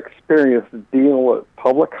real-world experience dealing with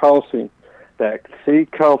public housing that City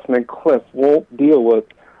Councilman Cliff won't deal with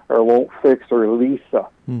or won't fix or Lisa.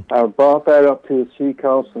 I brought that up to the City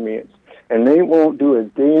Council meetings, and they won't do a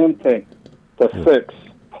damn thing to fix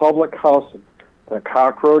public housing, the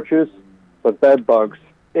cockroaches, the bed bugs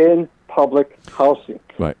in public housing.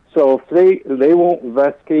 Right. So if they won't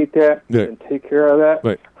investigate that and take care of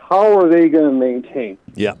that, how are they going to maintain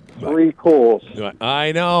 3 pools? Right.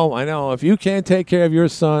 I know. If you can't take care of your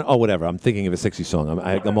son, whatever. I'm thinking of a 60s song.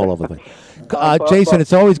 I'm all over the place. Jason,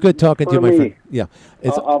 it's always good talking to you, my friend. Yeah.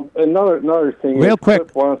 It's, another thing. Real quick.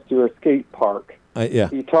 Cliff wants to do a skate park. Yeah.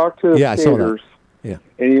 He talked to the I saw that. skaters. Yeah.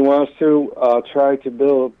 And he wants to try to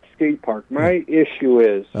build a skate park. My issue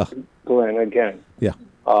is, Glenn, again. Yeah.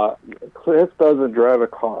 Cliff doesn't drive a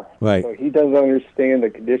car. Right. So he doesn't understand the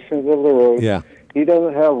conditions of the road. Yeah. He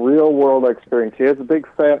doesn't have real-world experience. He has a big,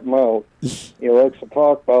 fat mouth. He likes to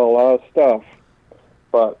talk about a lot of stuff.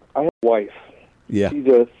 But I have a wife. Yeah. She's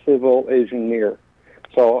a civil engineer.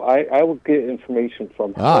 So I will get information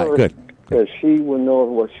from her. All right, good. Because she will know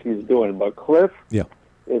what she's doing. But Cliff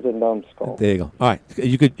is a numbskull. There you go. All right.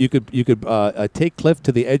 You could take Cliff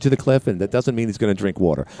to the edge of the cliff, and that doesn't mean he's going to drink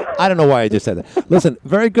water. I don't know why I just said that. Listen,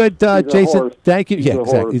 very good, Jason. Thank you. He's a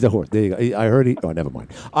exactly. horse. He's a horse. There you go. I heard he. Oh, never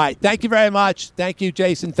mind. All right. Thank you very much. Thank you,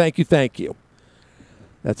 Jason. Thank you.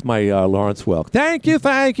 That's my Lawrence Welk. Thank you.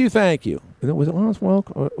 Was it Lawrence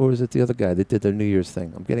Welk, or was it the other guy that did the New Year's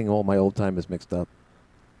thing? I'm getting all my old timers mixed up.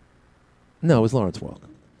 No, it was Lawrence Welk.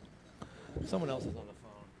 Someone else is on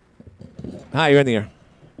the phone. Hi, you're in the air.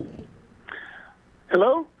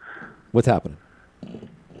 Hello? What's happening?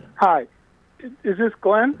 Hi. Is this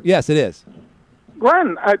Glenn? Yes, it is.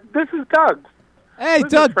 Glenn, this is Doug. Hey,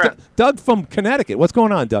 Doug. Doug from Connecticut. What's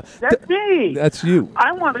going on, Doug? That's me. That's you.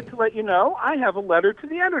 I wanted to let you know I have a letter to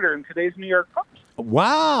the editor in today's New York Post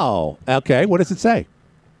Wow. Okay, what does it say?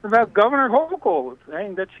 about Governor Hochul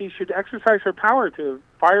saying that she should exercise her power to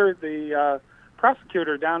fire the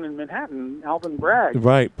prosecutor down in Manhattan, Alvin Bragg.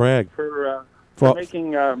 Right, Bragg. For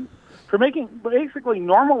making basically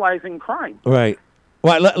normalizing crime. Right.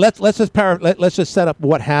 Well, let's just set up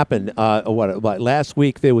what happened. Last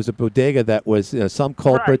week there was a bodega that was some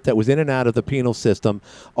culprit that was in and out of the penal system,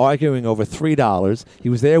 arguing over $3. He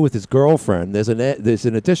was there with his girlfriend. There's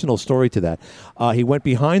an additional story to that. He went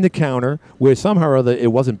behind the counter where somehow or other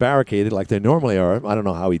it wasn't barricaded like they normally are. I don't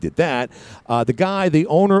know how he did that. The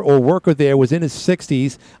owner or worker there was in his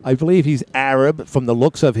 60s. I believe he's Arab from the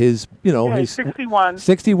looks of his. He's 61.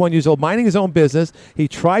 61 years old, minding his own business. He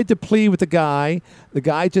tried to plead with the guy. The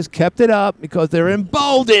guy just kept it up because they're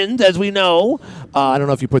emboldened, as we know. I don't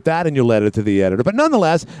know if you put that in your letter to the editor. But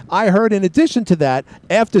nonetheless, I heard in addition to that,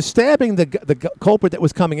 after stabbing the culprit that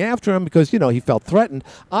was coming after him because, he felt threatened,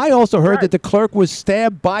 I also heard that the clerk was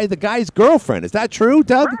stabbed by the guy's girlfriend. Is that true,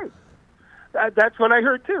 Doug? Right. That's what I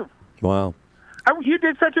heard, too. Wow. You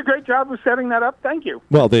did such a great job of setting that up. Thank you.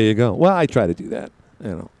 Well, there you go. Well, I try to do that.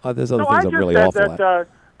 There's other things I'm really awful at.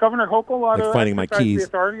 Governor Hochul ought to finding my keys. the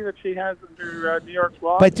authority that she has under New York's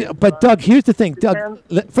law. But Doug, here's the thing. Doug,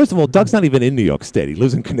 first of all, Doug's not even in New York State. He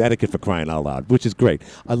lives in Connecticut, for crying out loud, which is great.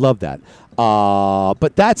 I love that.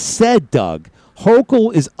 But that said, Doug,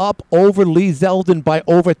 Hochul is up over Lee Zeldin by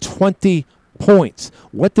over 20 points.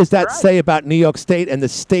 What does that say about New York State and the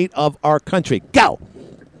state of our country? Go!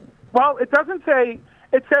 Well, it doesn't say.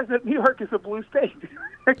 It says that New York is a blue state.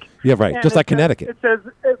 Yeah, right. Just like Connecticut. It says,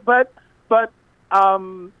 but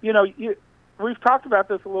we've talked about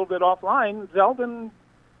this a little bit offline. Zeldin,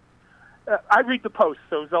 I read the Post,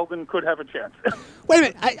 so Zeldin could have a chance. Wait a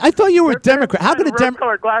minute. I thought you were a Democrat. How could a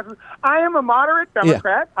Democrat? Rose-colored glasses. I am a moderate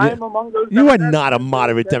Democrat. Yeah. I am among those. You are Democrats not a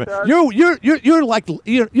moderate that, Democrat.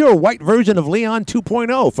 You're a white version of Leon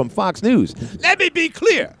 2.0 from Fox News. Let me be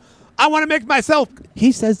clear. I want to make myself.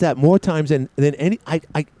 He says that more times than any.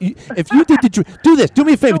 If you did do this, do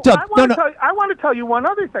me a favor, Doug. I want to tell you one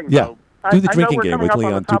other thing. Yeah. Though. Do the I drinking know we're game coming with up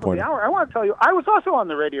Leon on the top of 2.0. the hour. I want to tell you, I was also on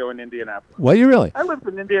the radio in Indianapolis. Well, you really? I lived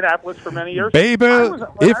in Indianapolis for many years. Baby,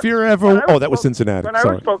 that was Cincinnati. When I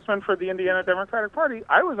was spokesman for the Indiana Democratic Party,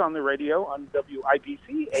 I was on the radio on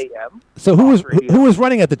WIBC AM. So who was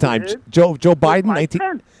running at the time? Joe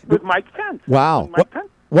Biden? With Mike Pence. Wow. Mike Pence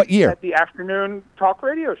What year? At the afternoon talk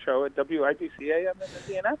radio show at WIBC-AM in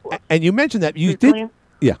Indianapolis. And you mentioned that you did.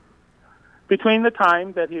 Yeah. Between the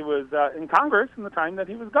time that he was in Congress and the time that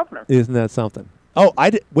he was governor. Isn't that something? Oh,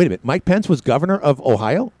 wait a minute. Mike Pence was governor of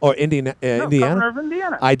Ohio or Indiana? No, governor of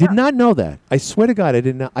Indiana. I did not know that. I swear to God, I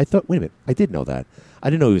did not. I thought, wait a minute. I did know that. I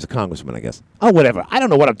didn't know he was a congressman, I guess. Oh, whatever. I don't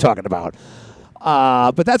know what I'm talking about.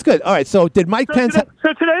 But that's good. All right. So did Mike Pence?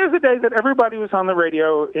 So today is the day that everybody was on the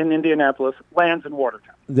radio in Indianapolis, lands in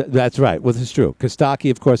Watertown. That's right. Well, this is true. Costaki,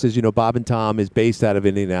 of course, as you know, Bob and Tom is based out of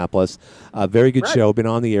Indianapolis. A very good show. Been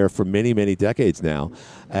on the air for many, many decades now.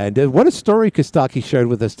 And what a story Costaki shared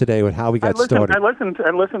with us today with how we got started. I listened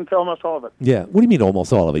to almost all of it. Yeah. What do you mean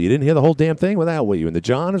almost all of it? You didn't hear the whole damn thing? What the hell? Were you in the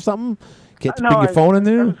John or something? Can't you bring your phone in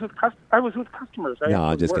there? I was with customers. No,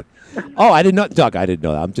 I'm just kidding. Oh, I didn't know. Doug, I didn't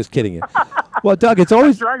know that. I'm just kidding you. Well, Doug, it's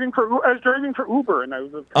always... I was driving for Uber, and I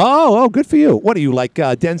was... Oh, good for you. What are you, like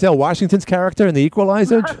Denzel Washington's character in The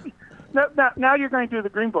Equalizer? Now you're going to do the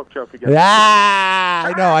Green Book joke again.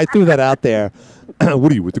 I know. I threw that out there.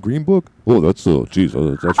 What are you, with the Green Book? Oh, that's that's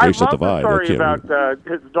racial divide. I love the story about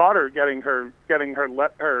his daughter getting her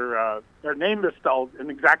name misspelled in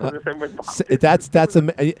exactly the same way. That's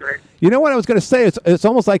you know what I was going to say? It's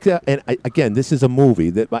almost like again, this is a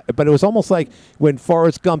movie but it was almost like when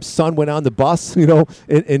Forrest Gump's son went on the bus. You know,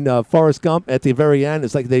 in Forrest Gump at the very end,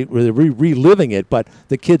 it's like they were reliving it, but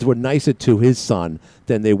the kids were nicer to his son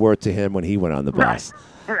than they were to him when he went on the bus.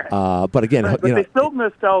 Right. But again, but they still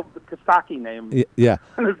misspelled the Costaki name. Yeah.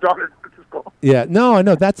 And his daughter went to school. Yeah. No, I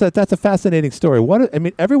know. That's a fascinating story.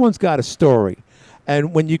 Everyone's got a story.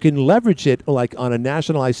 And when you can leverage it like on a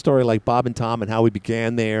nationalized story like Bob and Tom and how he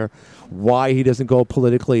began there, why he doesn't go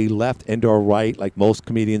politically left and or right like most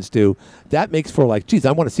comedians do, that makes for like, geez,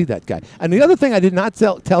 I want to see that guy. And the other thing I did not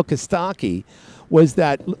tell Costaki was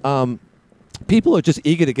that people are just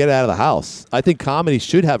eager to get out of the house. I think comedy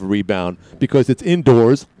should have a rebound because it's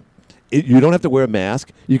indoors. You don't have to wear a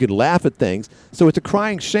mask. You can laugh at things. So it's a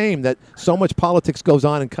crying shame that so much politics goes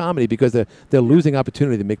on in comedy because they're losing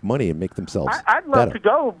opportunity to make money and make themselves I'd love to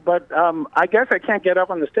go, but I guess I can't get up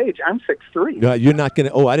on the stage. I'm 6'3". You're not going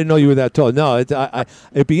to... Oh, I didn't know you were that tall. No,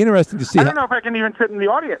 it'd be interesting to see... I don't know if I can even sit in the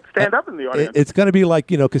audience, stand up in the audience. It's going to be like,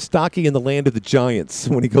 Costaki in the land of the giants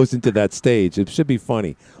when he goes into that stage. It should be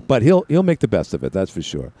funny. But he'll make the best of it, that's for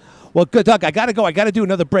sure. Well, good, Doug. I got to go. I got to do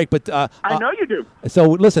another break. But I know you do. So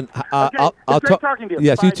listen, okay. I'll talk. Talking to you.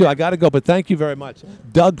 Yes, Bye, you too. Dave. I got to go. But thank you very much,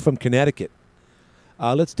 Doug from Connecticut.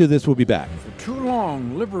 Let's do this. We'll be back. For too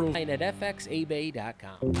long, liberals at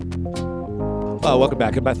fxabay.com. Welcome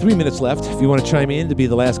back. About 3 minutes left. If you want to chime in to be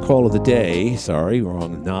the last call of the day. Sorry,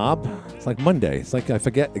 wrong knob. It's like Monday. It's like I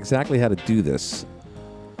forget exactly how to do this.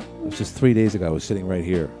 It was just 3 days ago. I was sitting right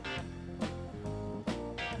here.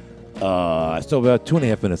 Still about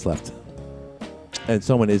 2.5 minutes left. And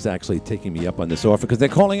someone is actually taking me up on this offer because they're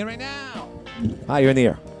calling in right now. Hi, you're in the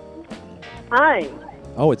air. Hi.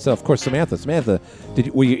 Oh, it's, of course, Samantha. Samantha,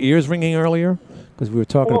 were your ears ringing earlier? Because we were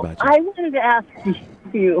talking about you. I wanted to ask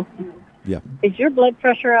you. Yeah. Is your blood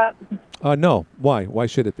pressure up? No. Why? Why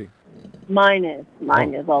should it be? Mine is.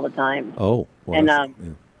 Mine is all the time. Oh. Well, and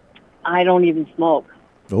I don't even smoke.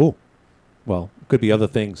 Oh. Well, it could be other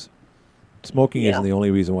things. Smoking isn't the only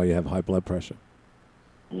reason why you have high blood pressure.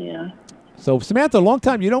 Yeah. So, Samantha, a long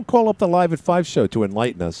time. You don't call up the Live at 5 show to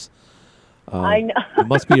enlighten us. I know. There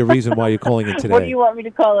must be a reason why you're calling in today. What do you want me to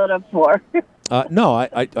call it up for? No,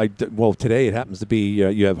 well, today it happens to be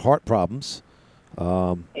you have heart problems.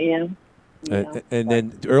 And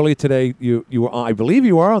then earlier today, you were on, I believe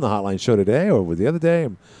you are on the hotline show today or the other day.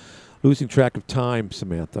 I'm losing track of time,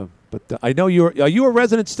 Samantha. But I know are you a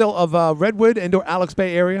resident still of Redwood and or Alex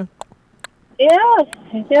Bay area? Yes.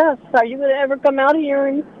 Are you going to ever come out here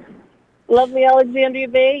and lovely Alexandria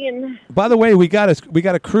Bay? And by the way, we got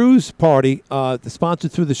a cruise party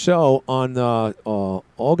sponsored through the show on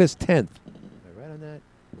August 10th. Am I right on that?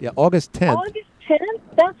 Yeah, August 10th. August 10th?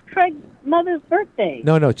 That's Craig's mother's birthday.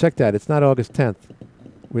 No, check that. It's not August 10th.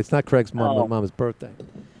 It's not Craig's mom's birthday.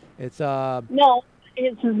 It's No,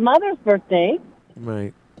 it's his mother's birthday.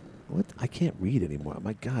 Right. What? I can't read anymore.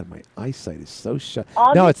 My God, my eyesight is so shut.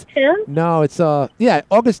 August 10th? No, it's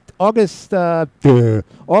August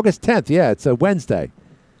 10th. Yeah, it's a Wednesday.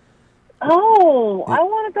 Oh, I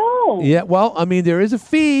want to go. Yeah, well, I mean, there is a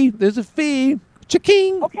fee. There's a fee.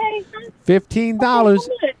 Cha-king. Okay. $15.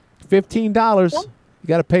 $15. You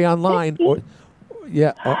got to pay online. No.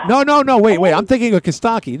 Wait. I'm thinking of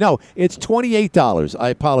Costaki. No, it's $28. I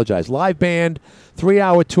apologize. Live band,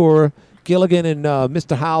 3-hour tour. Gilligan and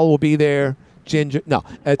Mr. Howell will be there. Ginger. No,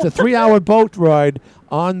 it's a 3-hour boat ride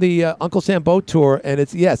on the Uncle Sam boat tour, and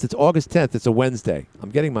it's August 10th. It's a Wednesday. I'm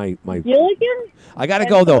getting my. Gilligan? I gotta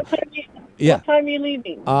go though. What time are you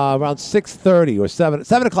leaving? Around 6:30 or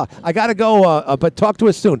 7 o'clock. I gotta go, but talk to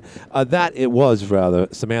us soon. That it was rather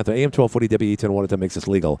Samantha. AM 1240 WE10 Watertown makes this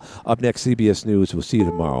legal. Up next, CBS News. We'll see you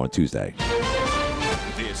tomorrow on Tuesday.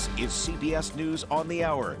 This is CBS News on the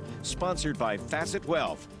Hour, sponsored by Facet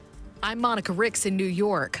Wealth. I'm Monica Ricks in New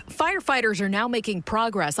York. Firefighters are now making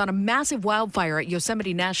progress on a massive wildfire at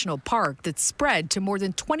Yosemite National Park that's spread to more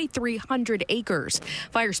than 2,300 acres.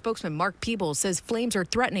 Fire spokesman Mark Peebles says flames are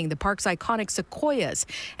threatening the park's iconic sequoias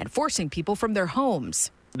and forcing people from their homes.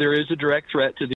 There is a direct threat to the